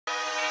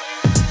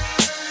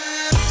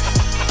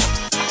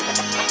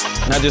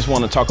And I just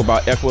want to talk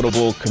about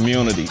equitable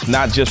community,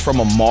 not just from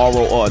a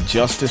moral or a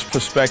justice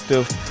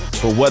perspective,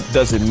 but what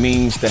does it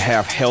mean to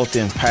have healthy,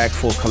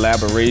 impactful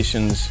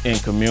collaborations in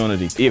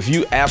community. If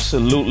you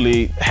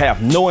absolutely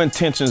have no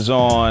intentions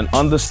on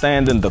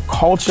understanding the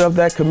culture of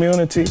that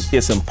community,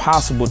 it's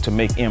impossible to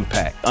make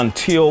impact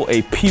until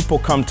a people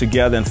come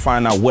together and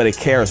find out what it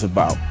cares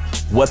about,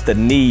 what the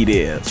need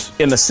is.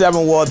 In the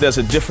 7th ward, there's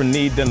a different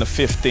need than the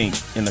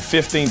 15th. In the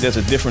 15th, there's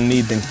a different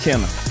need than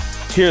Kenneth.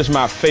 Here's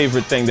my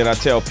favorite thing that I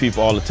tell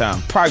people all the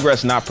time.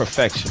 Progress, not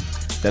perfection.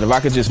 That if I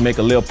could just make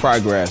a little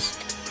progress,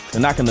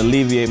 then I can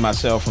alleviate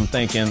myself from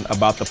thinking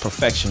about the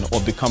perfection or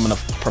becoming a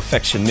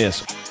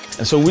perfectionist.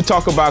 And so we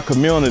talk about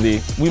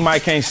community, we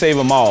might can't save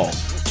them all,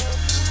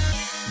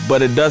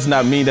 but it does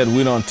not mean that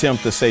we don't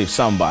attempt to save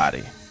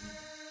somebody.